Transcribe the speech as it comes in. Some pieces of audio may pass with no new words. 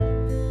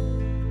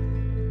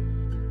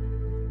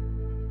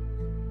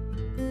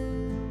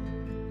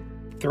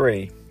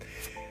3.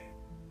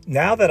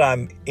 Now that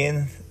I'm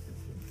in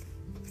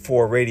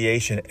for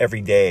radiation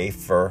every day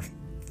for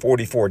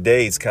 44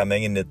 days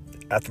coming, and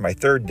after my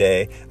third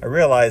day, I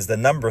realized the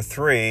number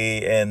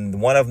 3, and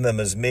one of them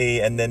is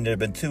me, and then there have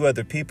been 2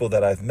 other people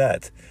that I've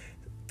met.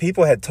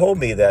 People had told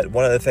me that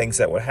one of the things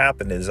that would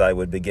happen is I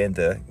would begin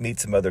to meet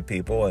some other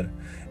people and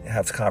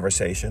have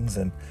conversations,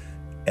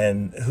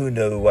 and who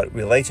knew what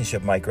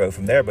relationship might grow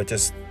from there, but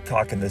just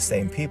talking to the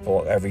same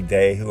people every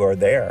day who are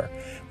there.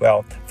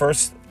 Well,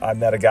 first I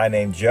met a guy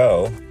named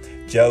Joe.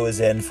 Joe is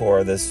in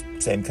for this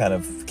same kind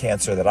of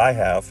cancer that I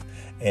have,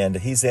 and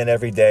he's in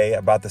every day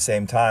about the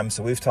same time.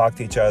 So we've talked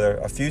to each other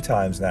a few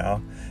times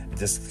now,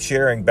 just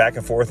sharing back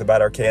and forth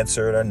about our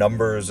cancer and our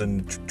numbers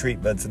and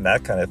treatments and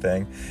that kind of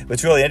thing.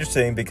 It's really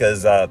interesting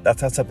because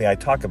that's not something I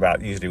talk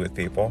about usually with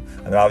people.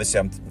 I mean,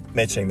 obviously I'm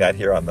mentioning that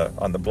here on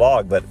the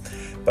blog, but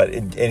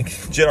in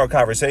general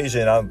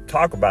conversation, I'll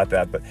talk about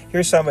that. But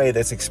here's somebody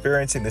that's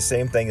experiencing the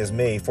same thing as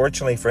me.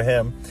 Fortunately for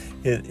him,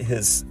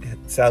 his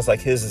sounds like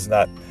his is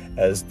not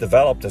as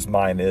developed as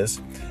mine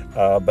is.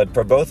 But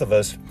for both of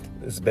us,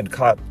 it's been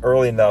caught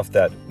early enough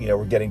that,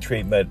 we're getting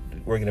treatment,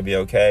 we're going to be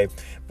okay.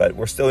 But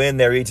we're still in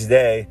there each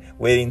day,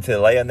 waiting to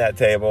lay on that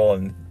table,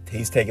 and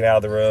he's taken out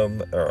of the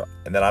room,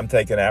 and then I'm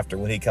taken after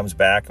when he comes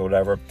back or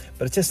whatever.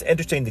 But it's just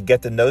interesting to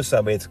get to know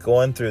somebody that's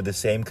going through the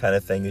same kind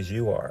of thing as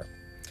you are.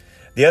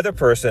 The other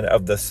person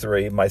of the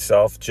 3,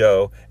 myself,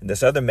 Joe, and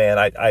this other man,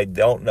 I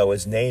don't know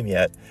his name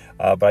yet,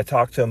 but I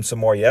talked to him some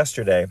more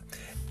yesterday.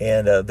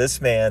 And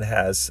this man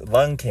has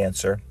lung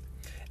cancer.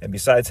 And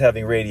besides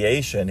having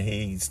radiation,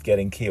 he's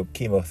getting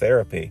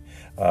chemotherapy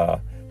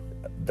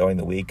during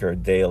the week or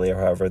daily or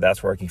however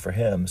that's working for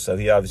him. So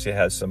he obviously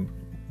has some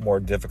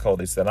more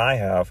difficulties than I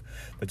have.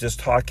 But just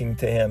talking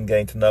to him,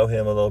 getting to know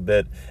him a little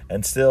bit,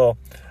 and still,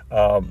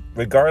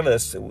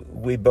 regardless,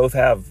 we both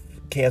have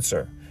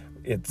cancer.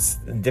 It's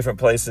in different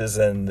places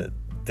and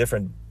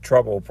different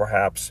trouble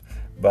perhaps,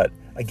 but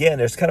again,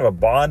 there's kind of a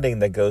bonding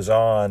that goes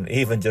on,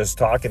 even just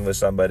talking with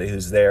somebody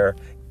who's there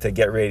to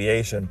get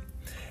radiation.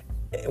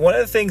 One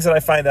of the things that I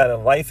find out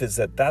in life is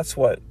that that's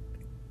what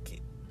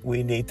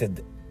we need to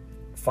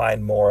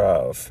find more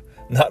of.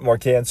 Not more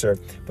cancer,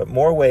 but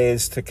more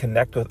ways to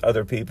connect with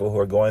other people who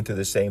are going through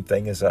the same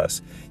thing as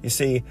us. You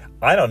see,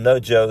 I don't know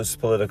Joe's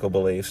political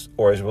beliefs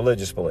or his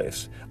religious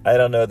beliefs. I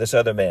don't know this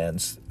other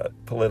man's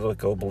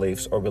political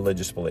beliefs or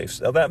religious beliefs.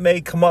 Now, that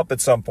may come up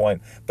at some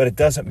point, but it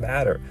doesn't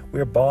matter.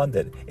 We're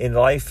bonded. In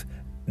life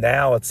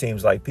now, it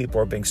seems like people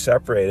are being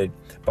separated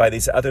by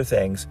these other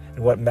things.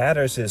 And what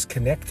matters is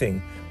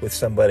connecting with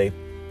somebody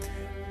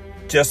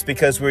just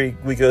because we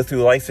go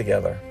through life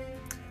together.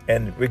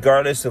 And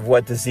regardless of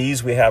what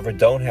disease we have or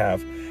don't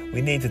have,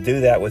 we need to do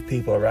that with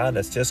people around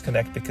us. Just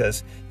connect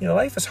because,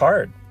 life is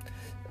hard.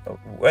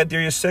 Whether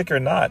you're sick or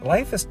not,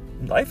 life is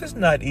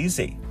not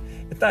easy.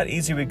 It's not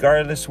easy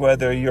regardless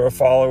whether you're a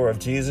follower of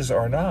Jesus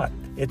or not.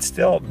 It's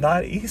still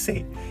not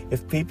easy.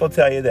 If people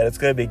tell you that it's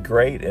going to be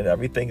great and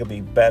everything will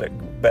be better,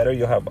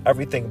 you'll have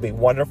everything will be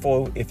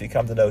wonderful if you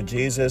come to know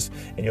Jesus,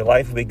 and your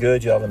life will be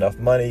good, you'll have enough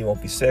money, you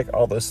won't be sick,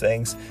 all those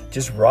things,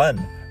 just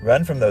run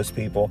from those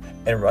people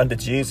and run to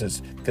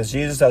Jesus, because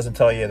Jesus doesn't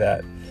tell you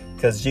that,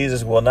 because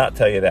Jesus will not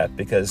tell you that,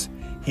 because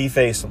he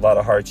faced a lot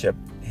of hardship.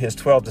 His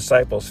 12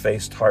 disciples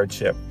faced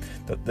hardship.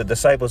 The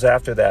disciples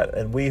after that,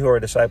 and we who are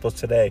disciples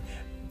today,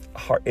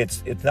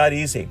 it's not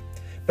easy.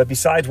 But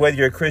besides whether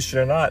you're a Christian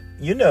or not,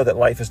 you know that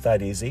life is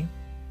not easy.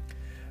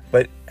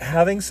 But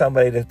having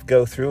somebody to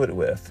go through it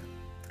with,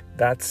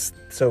 that's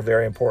so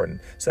very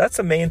important. So that's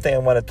the main thing I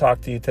want to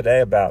talk to you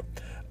today about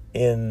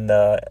in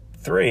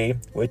 3,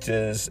 which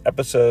is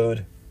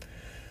episode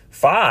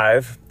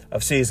 5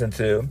 of season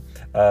 2,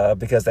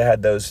 because they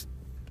had those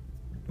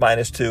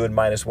 -2 and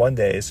 -1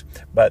 days.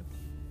 But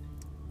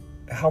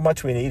how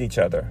much we need each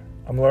other.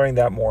 I'm learning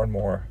that more and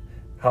more,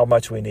 how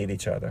much we need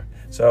each other.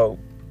 So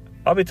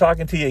I'll be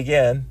talking to you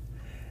again,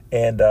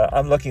 and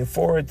I'm looking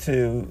forward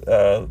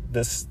to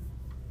this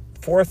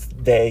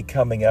 4th day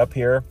coming up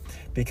here,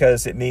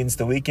 because it means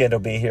the weekend will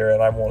be here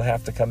and I won't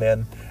have to come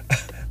in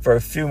for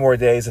a few more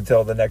days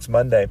until the next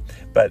Monday.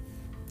 But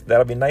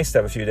that'll be nice to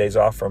have a few days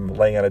off from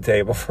laying on a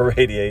table for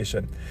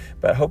radiation.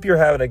 But I hope you're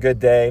having a good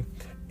day,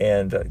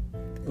 and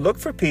look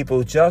for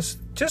people. Just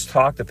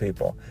talk to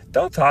people.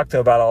 Don't talk to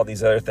them about all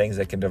these other things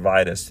that can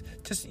divide us.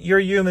 You're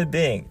a human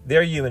being.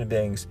 They're human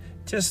beings.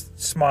 Just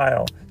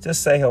smile.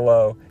 Just say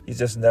hello. You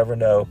just never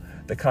know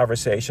the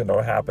conversation that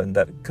will happen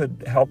that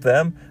could help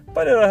them,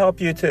 but it'll help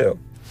you too.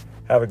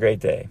 Have a great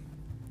day.